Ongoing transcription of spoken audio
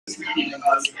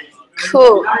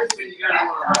Cool. I'm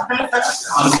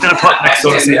just going to pop next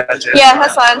door to see how Jess. Yeah,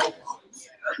 that's fine.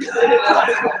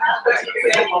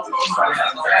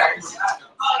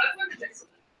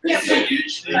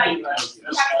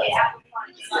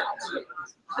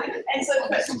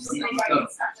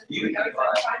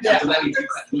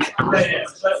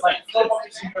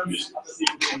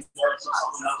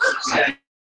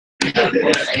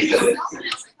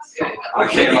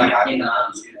 Okay, like I mean,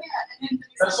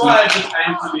 that's why I just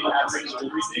aim to be average of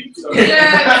everything. So they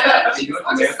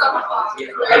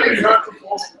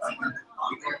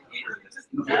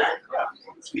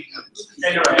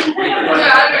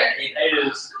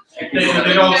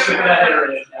don't stick in that head.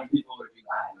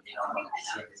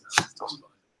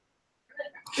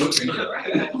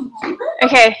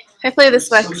 Okay, hopefully this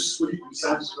works.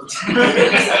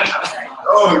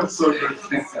 Oh, it's so good.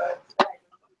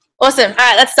 Awesome. All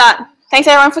right, let's start. Thanks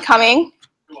everyone for coming.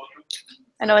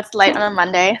 I know it's late on a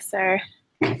Monday, so,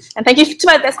 and thank you to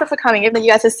my Vespa for coming, even though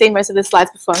you guys have seen most of the slides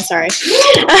before, I'm sorry.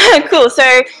 Cool, so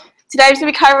today I'm going to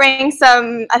be covering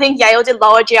some, I think Yale did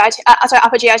upper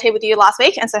GIT with you last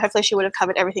week, and so hopefully she would have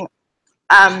covered everything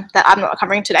that I'm not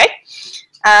covering today.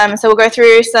 So we'll go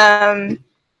through some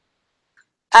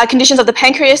conditions of the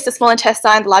pancreas, the small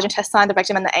intestine, the large intestine, the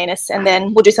rectum, and the anus, and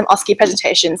then we'll do some OSCE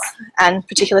presentations and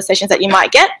particular sessions that you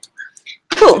might get.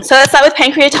 Cool, so let's start with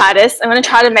pancreatitis. I'm going to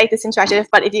try to make this interactive,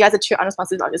 but if you guys are too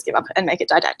unresponsive, I'll just give up and make it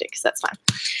didactic, so that's fine.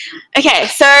 Okay,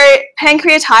 so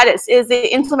pancreatitis is the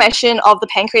inflammation of the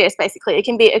pancreas, basically. It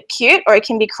can be acute or it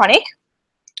can be chronic.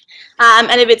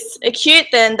 And if it's acute,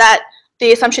 then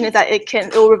the assumption is that it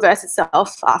will reverse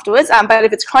itself afterwards. But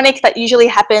if it's chronic, that usually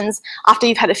happens after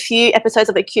you've had a few episodes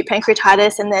of acute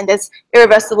pancreatitis, and then there's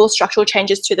irreversible structural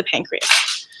changes to the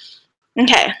pancreas.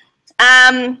 Okay.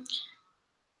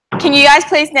 Can you guys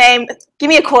please give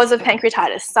me a cause of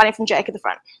pancreatitis, starting from Jake at the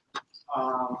front.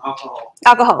 Alcohol.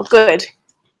 Alcohol, good.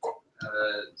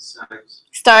 Stones.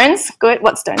 Stones, good.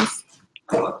 What stones?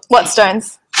 What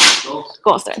stones?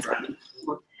 Gallstones.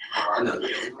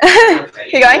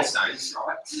 Keep going.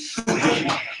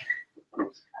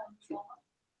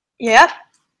 Yeah.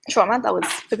 Trauma, that was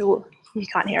for people you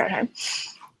can't hear at home.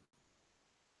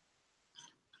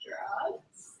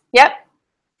 Yep.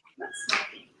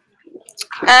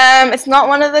 It's not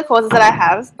one of the causes that I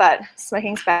have, but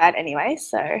smoking's bad anyway,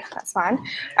 so that's fine.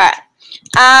 All right.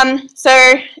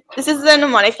 So this is the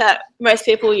mnemonic that most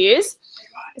people use.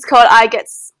 It's called I get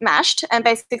smashed, and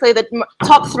basically the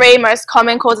top 3 most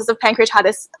common causes of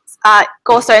pancreatitis are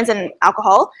gallstones and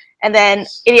alcohol, and then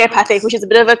idiopathic, which is a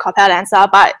bit of a cop-out answer,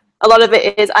 but a lot of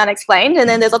it is unexplained. And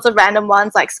then there's lots of random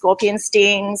ones like scorpion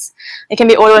stings. It can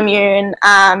be autoimmune,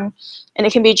 and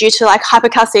it can be due to like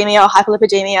hypercalcemia or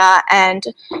hyperlipidemia, and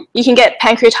you can get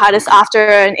pancreatitis after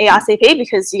an ERCP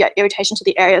because you get irritation to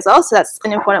the area as well, so that's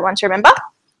an important one to remember.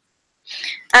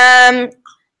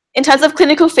 In terms of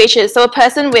clinical features, so a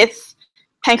person with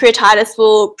pancreatitis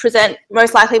will present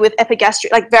most likely with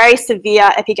epigastric, like very severe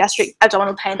epigastric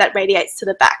abdominal pain that radiates to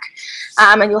the back.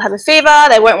 And you'll have a fever,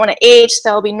 they won't want to eat,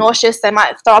 they'll be nauseous, they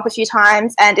might throw up a few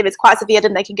times, and if it's quite severe,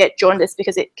 then they can get jaundice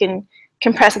because it can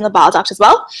compress in the bile duct as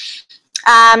well.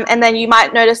 And then you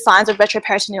might notice signs of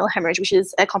retroperitoneal hemorrhage, which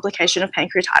is a complication of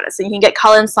pancreatitis. So you can get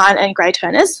Cullen-Stein and Gray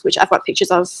Turners, which I've got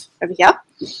pictures of over here.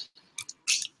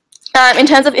 In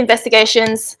terms of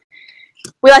investigations,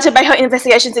 we like to break our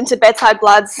investigations into bedside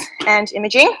bloods and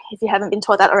imaging, if you haven't been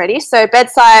taught that already. So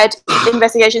bedside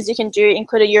investigations you can do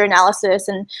include a urinalysis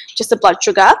and just a blood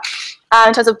sugar.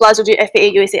 In terms of bloods, we'll do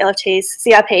FBE, UEC, LFTs,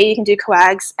 CRP, you can do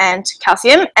coags and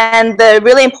calcium. And the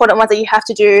really important ones that you have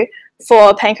to do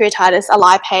for pancreatitis are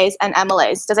lipase and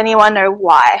amylase. Does anyone know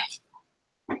why?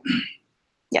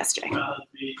 Yes, Jay.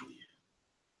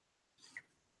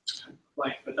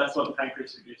 But that's what the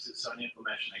pancreas produces, so any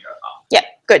inflammation, they go up. Yeah,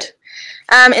 good.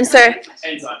 And so,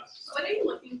 enzymes. What are you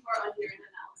looking for on urine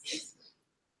analysis?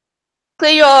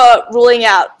 clearly you're ruling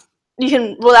out, you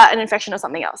can rule out an infection or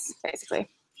something else, basically.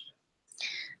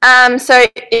 So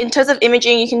in terms of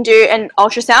imaging, you can do an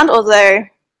ultrasound, although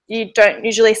you don't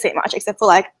usually see much except for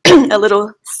like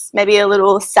maybe a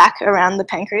little sac around the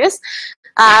pancreas.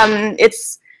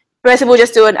 Most people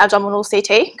just do an abdominal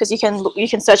CT because you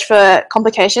can search for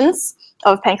complications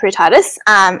of pancreatitis,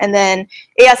 and then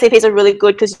ERCPs are really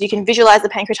good because you can visualize the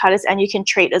pancreatitis and you can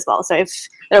treat as well. So if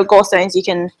there are gallstones, you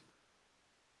can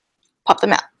pop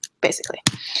them out, basically.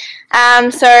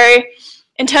 So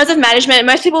in terms of management,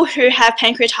 most people who have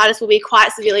pancreatitis will be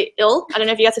quite severely ill. I don't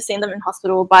know if you guys have seen them in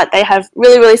hospital, but they have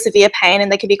really, really severe pain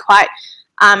and they can be quite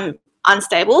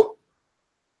unstable.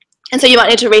 And so you might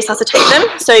need to resuscitate them.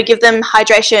 So give them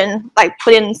hydration, like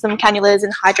put in some cannulas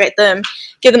and hydrate them,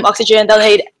 give them oxygen. They'll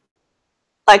need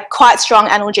like quite strong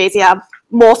analgesia,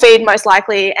 morphine most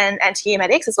likely, and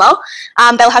antiemetics as well.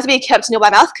 They'll have to be kept nil by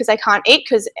mouth because they can't eat,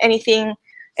 because any food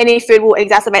will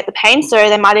exacerbate the pain. So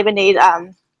they might even need,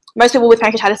 most people with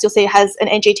pancreatitis you'll see has an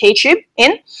NGT tube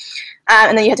in,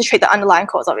 and then you have to treat the underlying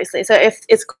cause, obviously. So if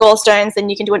it's gallstones, then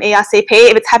you can do an ERCP.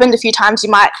 If it's happened a few times, you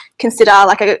might consider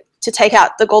to take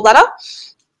out the gallbladder.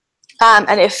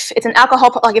 And if it's an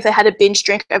alcohol, like if they had a binge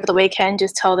drink over the weekend,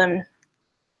 just tell them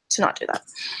to not do that,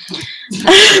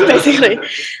 basically.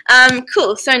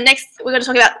 Cool. So next, we're going to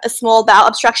talk about a small bowel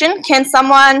obstruction. Can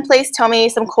someone please tell me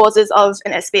some causes of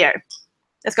an SBO?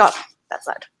 Let's go up that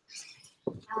side.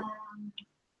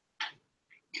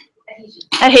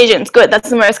 Adhesions. Good. That's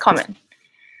the most common.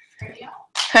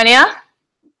 Hernia.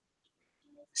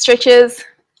 Strictures.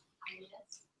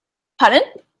 Pardon?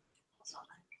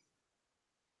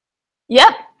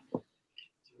 Yep.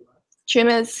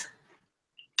 Tumors.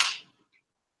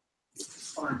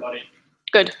 Foreign body.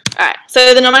 Good. All right.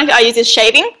 So the mnemonic I use is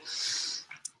shaving.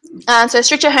 So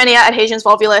stricture, hernia, adhesions,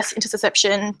 volvulus,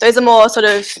 intussusception. Those are more sort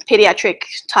of pediatric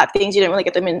type things. You don't really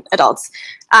get them in adults.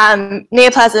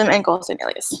 Neoplasm and gallstone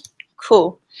ileus.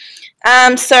 Cool.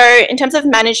 So in terms of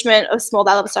management of small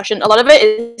bowel obstruction, a lot of it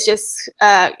is just,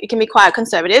 it can be quite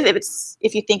conservative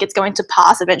if you think it's going to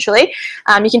pass eventually.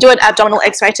 You can do an abdominal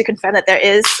x-ray to confirm that there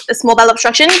is a small bowel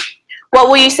obstruction. What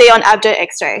will you see on abdo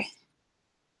x-ray?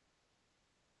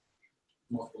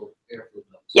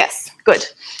 Yes, good.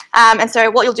 And so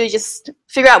what you'll do is just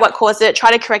figure out what caused it,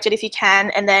 try to correct it if you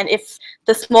can, and then if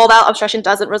the small bowel obstruction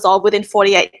doesn't resolve within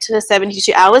 48 to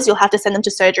 72 hours, you'll have to send them to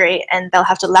surgery, and they'll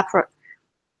have to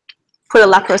put a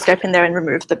laparoscope in there and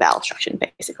remove the bowel obstruction,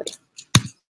 basically.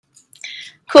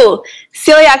 Cool.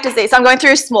 Celiac disease. So I'm going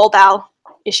through small bowel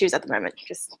issues at the moment,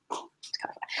 just to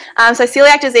clarify. So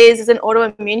celiac disease is an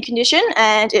autoimmune condition,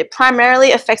 and it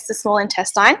primarily affects the small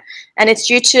intestine, and it's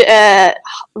due to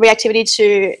reactivity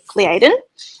to gliadin.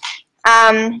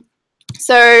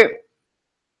 So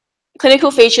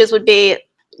clinical features would be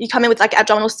you come in with like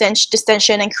abdominal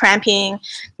distension and cramping,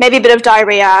 maybe a bit of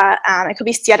diarrhea. It could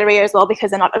be steatorrhea as well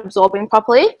because they're not absorbing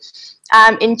properly.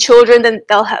 In children, then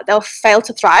they'll fail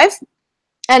to thrive.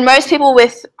 And most people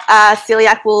with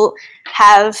celiac will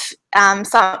have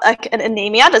some like an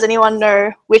anemia. Does anyone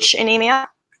know which anemia?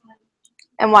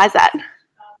 And why is that?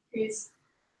 Because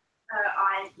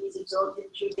iron is absorbed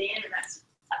into the vein, and that's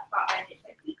iron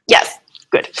affected. Yes,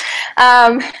 good.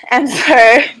 And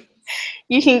so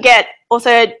you can get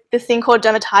also this thing called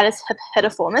dermatitis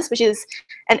herpetiformis, which is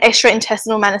an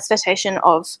extraintestinal manifestation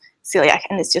of celiac,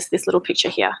 and it's just this little picture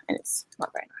here, and it's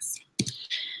not very nice.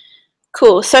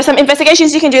 Cool. So some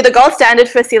investigations you can do. The gold standard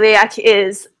for celiac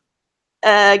is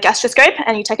a gastroscope,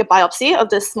 and you take a biopsy of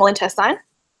the small intestine.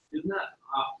 Isn't that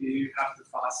after you have to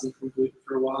fast them from gluten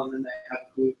for a while, and then they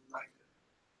have gluten like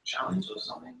challenge or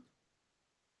something?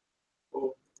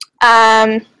 Or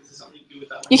is it something you do with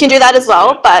that? You can do that as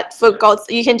well, but for gold,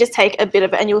 you can just take a bit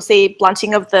of it, and you'll see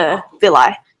blunting of the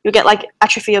villi. You'll get like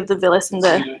atrophy of the villus and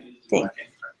the thing.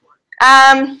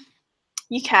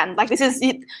 You can. Like this is,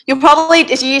 you'll probably,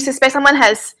 if you suspect someone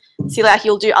has celiac,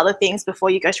 you'll do other things before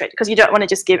you go straight, because you don't want to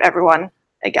just give everyone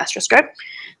a gastroscope.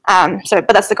 But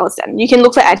that's the gold standard. You can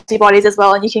look for antibodies as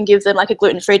well, and you can give them like a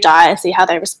gluten-free diet and see how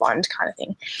they respond, kind of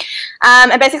thing.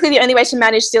 And basically the only way to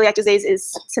manage celiac disease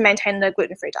is to maintain the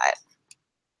gluten-free diet.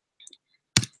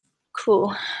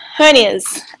 Cool.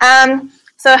 Hernias.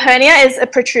 So a hernia is a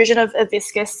protrusion of a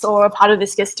viscus or a part of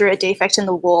viscus through a defect in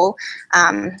the wall.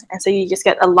 And so you just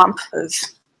get a lump of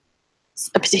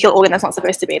a particular organ that's not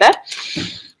supposed to be there.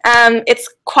 It's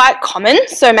quite common.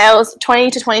 So males, 20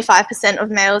 to 25%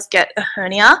 of males get a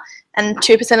hernia, and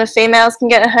 2% of females can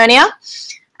get a hernia.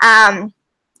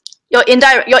 Your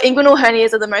inguinal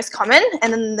hernias are the most common,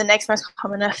 and then the next most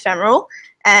common are femoral,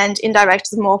 and indirect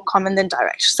is more common than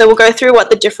direct. So we'll go through what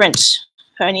the different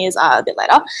hernias are a bit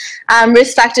later.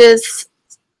 Risk factors,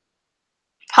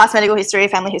 past medical history,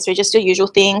 family history, just your usual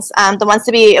things. The ones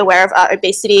to be aware of are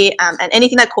obesity and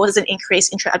anything that causes an increase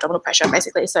in intra-abdominal pressure,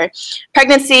 basically. So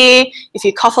pregnancy, if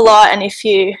you cough a lot, and if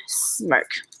you smoke.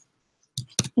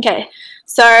 Okay,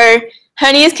 so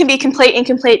hernias can be complete,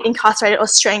 incomplete, incarcerated, or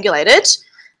strangulated.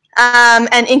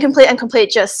 And incomplete and complete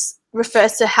just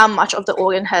refers to how much of the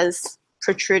organ has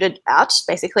protruded out,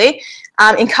 basically.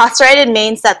 Incarcerated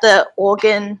means that the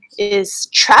organ is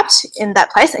trapped in that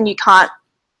place and you can't,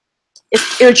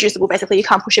 it's irreducible, basically, you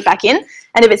can't push it back in.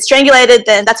 And if it's strangulated,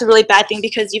 then that's a really bad thing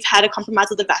because you've had a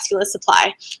compromise of the vascular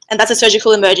supply, and that's a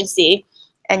surgical emergency,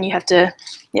 and you have to,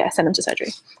 yeah, send them to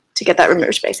surgery to get that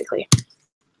removed, basically.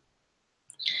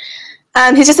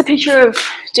 Here's just a picture of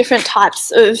different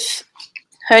types of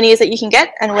hernias that you can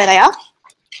get and where they are.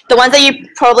 The ones that you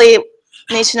probably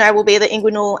need to know will be the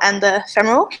inguinal and the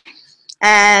femoral.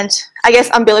 And I guess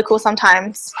umbilical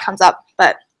sometimes comes up,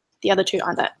 but the other two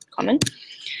aren't that common.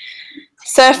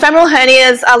 So femoral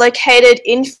hernias are located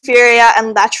inferior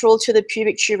and lateral to the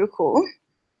pubic tubercle,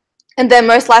 and they're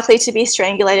most likely to be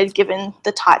strangulated given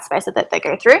the tight space that they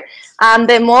go through.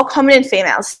 They're more common in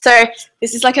females. So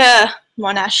this is like a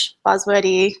Monash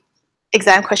buzzwordy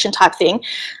exam question type thing.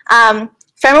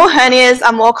 Femoral hernias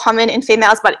are more common in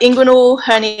females, but inguinal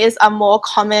hernias are more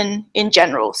common in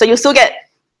general. So you'll still get,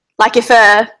 like if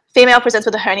a female presents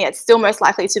with a hernia, it's still most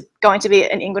likely going to be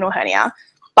an inguinal hernia.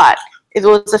 But if it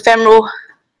was a femoral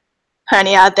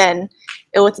hernia, then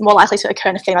it was more likely to occur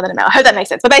in a female than a male. I hope that makes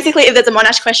sense. But basically, if there's a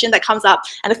Monash question that comes up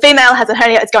and a female has a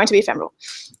hernia, it's going to be femoral.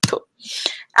 Cool.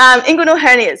 Inguinal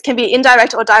hernias can be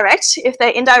indirect or direct. If they're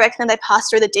indirect, then they pass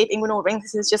through the deep inguinal ring.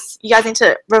 This is just, you guys need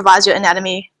to revise your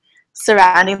anatomy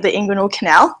surrounding the inguinal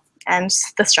canal and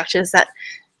the structures that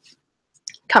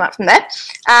come up from there.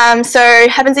 So it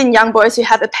happens in young boys who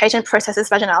have a patent processus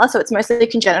vaginalis, so it's mostly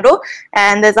congenital,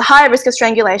 and there's a higher risk of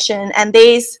strangulation, and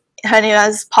these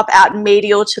hernias pop out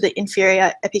medial to the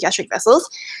inferior epigastric vessels.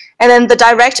 And then the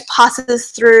direct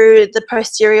passes through the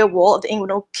posterior wall of the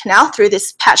inguinal canal through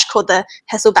this patch called the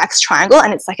Hesselbach's triangle,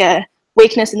 and it's like a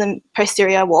weakness in the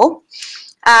posterior wall.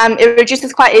 It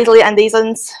reduces quite easily, and these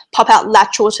ones pop out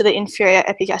lateral to the inferior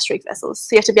epigastric vessels.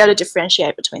 So you have to be able to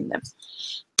differentiate between them.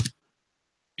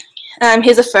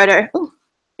 Here's a photo. Ooh,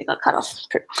 it got cut off.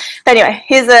 But anyway,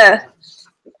 here's a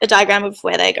diagram of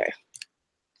where they go.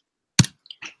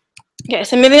 Okay,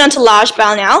 so moving on to large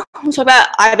bowel now. We'll talk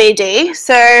about IBD.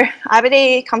 So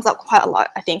IBD comes up quite a lot,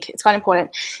 I think. It's quite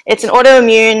important. It's an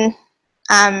autoimmune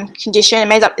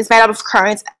condition. It's made up of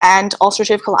Crohn's and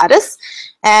ulcerative colitis.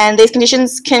 And these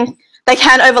conditions can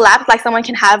overlap, like someone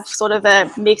can have sort of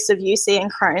a mix of UC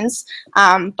and Crohn's,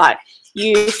 but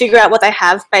you figure out what they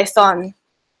have based on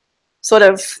sort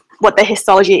of what their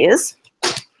histology is.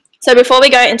 So before we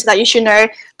go into that, you should know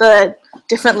the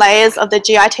different layers of the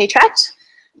GIT tract.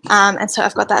 And so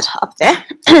I've got that up there.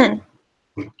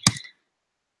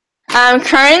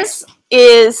 Crohn's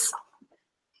is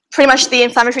pretty much the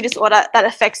inflammatory disorder that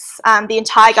affects the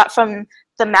entire gut from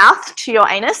the mouth to your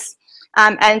anus.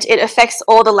 And it affects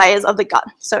all the layers of the gut.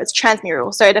 So it's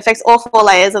transmural. So it affects all 4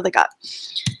 layers of the gut.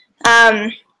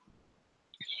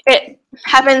 It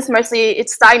happens mostly,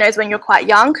 it's diagnosed when you're quite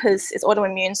young because it's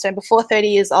autoimmune. So before 30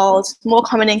 years old, more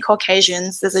common in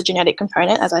Caucasians. There's a genetic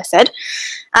component, as I said.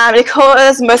 It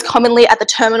occurs most commonly at the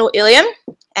terminal ileum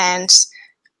and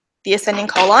the ascending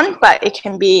colon, but it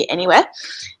can be anywhere.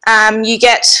 You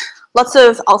get lots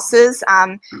of ulcers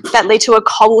that lead to a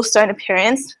cobblestone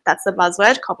appearance. That's the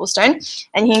buzzword, cobblestone.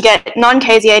 And you can get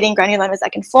non-caseating granulomas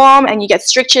that can form, and you get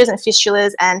strictures and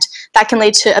fistulas, and that can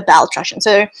lead to a bowel obstruction.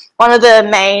 So one of the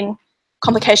main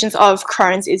complications of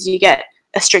Crohn's is you get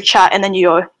a stricture and then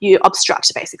you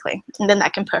obstruct, basically. And then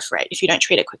that can perforate if you don't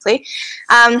treat it quickly.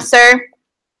 So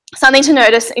something to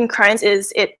notice in Crohn's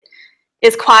is it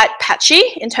is quite patchy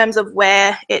in terms of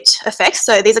where it affects.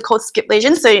 So these are called skip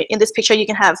lesions. So in this picture, you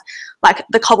can have like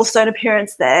the cobblestone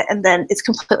appearance there, and then it's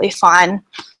completely fine,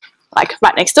 like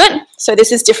right next to it. So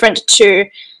this is different to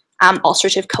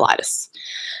ulcerative colitis.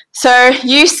 So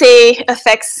UC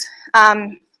affects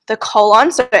the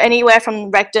colon, so anywhere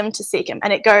from rectum to cecum,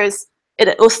 and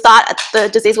the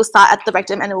disease will start at the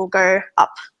rectum and it will go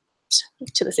up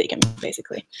to the cecum,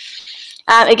 basically.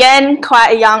 Again,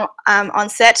 quite a young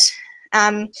onset.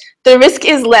 The risk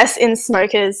is less in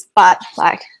smokers, but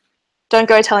like, don't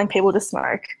go telling people to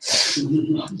smoke.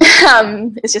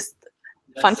 It's just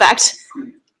a fun fact.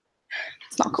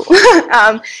 It's not cool.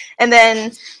 And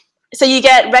then, so you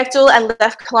get rectal and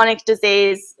left colonic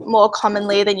disease more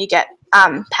commonly than you get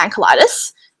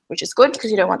pancolitis, which is good because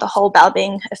you don't want the whole bowel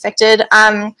being affected.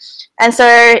 And so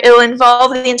it will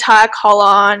involve the entire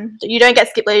colon. You don't get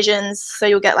skip lesions, so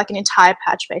you'll get like an entire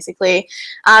patch, basically.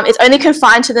 It's only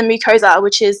confined to the mucosa,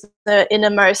 which is the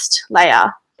innermost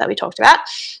layer that we talked about.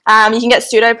 You can get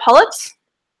pseudopolyps,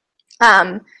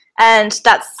 and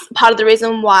that's part of the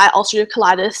reason why ulcerative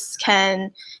colitis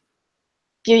can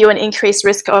give you an increased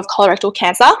risk of colorectal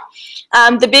cancer.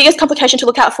 The biggest complication to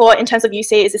look out for in terms of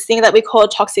UC is this thing that we call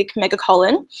toxic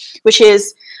megacolon, which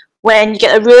is when you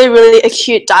get a really, really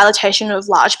acute dilatation of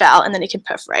large bowel and then it can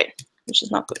perforate, which is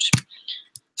not good.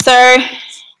 So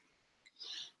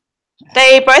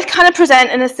they both kind of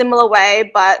present in a similar way,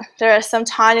 but there are some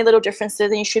tiny little differences,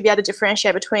 and you should be able to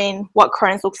differentiate between what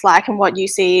Crohn's looks like and what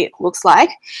UC looks like.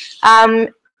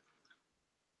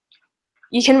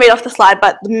 You can read off the slide,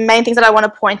 but the main things that I want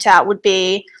to point out would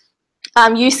be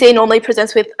UC normally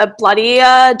presents with a bloody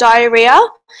diarrhea.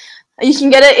 You can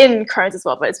get it in Crohn's as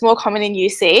well, but it's more common in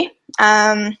UC.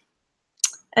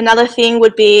 Another thing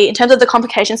would be in terms of the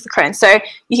complications for Crohn's. So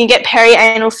you can get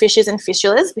perianal fissures and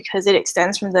fistulas because it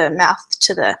extends from the mouth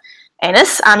to the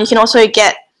anus. You can also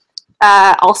get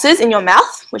ulcers in your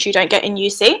mouth, which you don't get in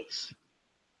UC.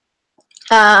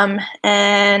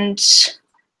 And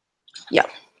yeah,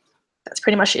 that's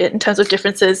pretty much it in terms of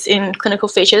differences in clinical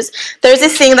features. There's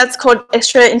this thing that's called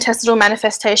extraintestinal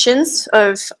manifestations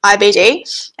of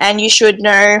IBD, and you should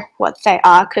know what they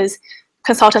are because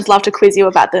consultants love to quiz you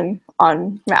about them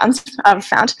on rounds, I've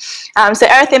found. So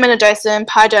erythema nodosum,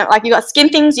 pyoderma, like you've got skin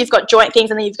things, you've got joint things,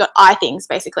 and then you've got eye things,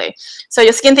 basically. So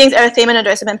your skin things, erythema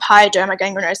nodosum and pyoderma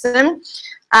gangrenosum.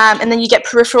 And then you get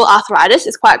peripheral arthritis,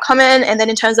 it's quite common. And then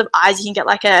in terms of eyes, you can get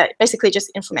like basically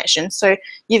just inflammation. So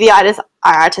uveitis,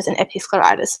 iritis, and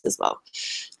episcleritis as well.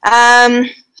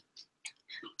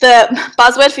 The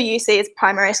buzzword for UC is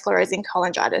primary sclerosing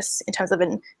cholangitis in terms of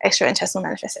an extraintestinal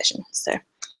manifestation. So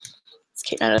let's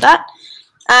keep note of that.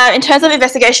 In terms of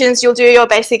investigations, you'll do your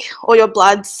basic, all your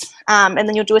bloods, and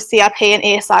then you'll do a CRP and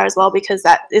ESR as well because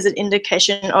that is an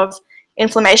indication of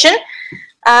inflammation.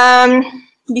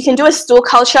 You can do a stool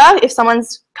culture if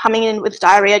someone's coming in with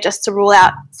diarrhea just to rule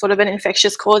out sort of an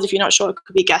infectious cause if you're not sure, it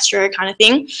could be gastro kind of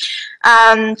thing.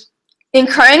 In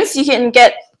Crohn's, you can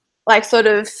get like sort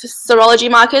of serology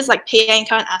markers like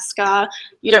p-ANCA and ASCA.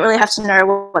 You don't really have to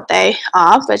know what they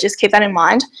are, but just keep that in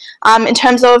mind. In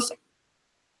terms of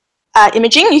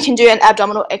imaging, you can do an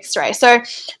abdominal x-ray. So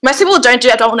most people don't do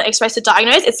abdominal x-rays to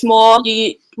diagnose. It's more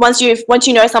once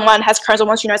you know someone has Crohn's or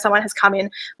once you know someone has come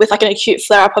in with like an acute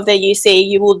flare-up of their UC,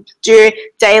 you will do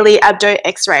daily abdo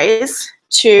x-rays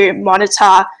to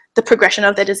monitor the progression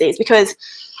of their disease. Because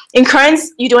in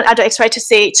Crohn's, you do an abdo x-ray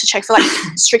to check for like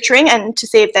stricturing and to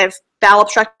see if they've bowel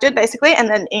obstructed, basically. And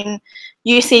then in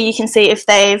UC, you can see if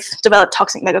they've developed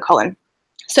toxic megacolon.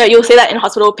 So you'll see that in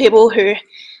hospital. People who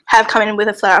have come in with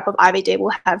a flare-up of IBD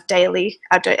will have daily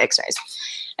abdo x-rays.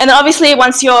 And then obviously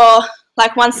once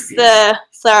the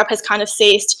flare-up has kind of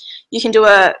ceased, you can do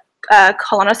a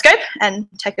colonoscope and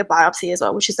take a biopsy as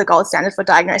well, which is the gold standard for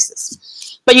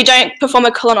diagnosis. But you don't perform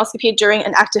a colonoscopy during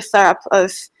an active flare-up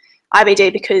of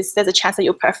IBD because there's a chance that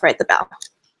you'll perforate the bowel.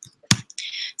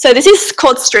 So this is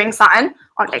called string sign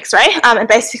on x-ray, and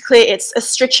basically it's a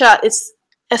stricture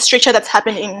that's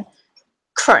happened in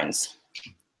Crohn's.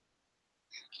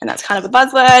 And that's kind of a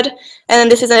buzzword. And then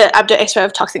this is an abdo x-ray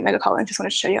of toxic megacolon. Just wanted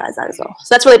to show you guys that as well.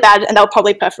 So that's really bad, and they'll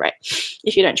probably perforate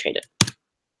if you don't treat it.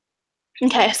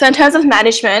 Okay, so in terms of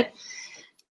management,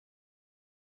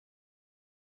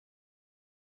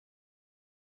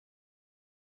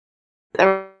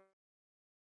 there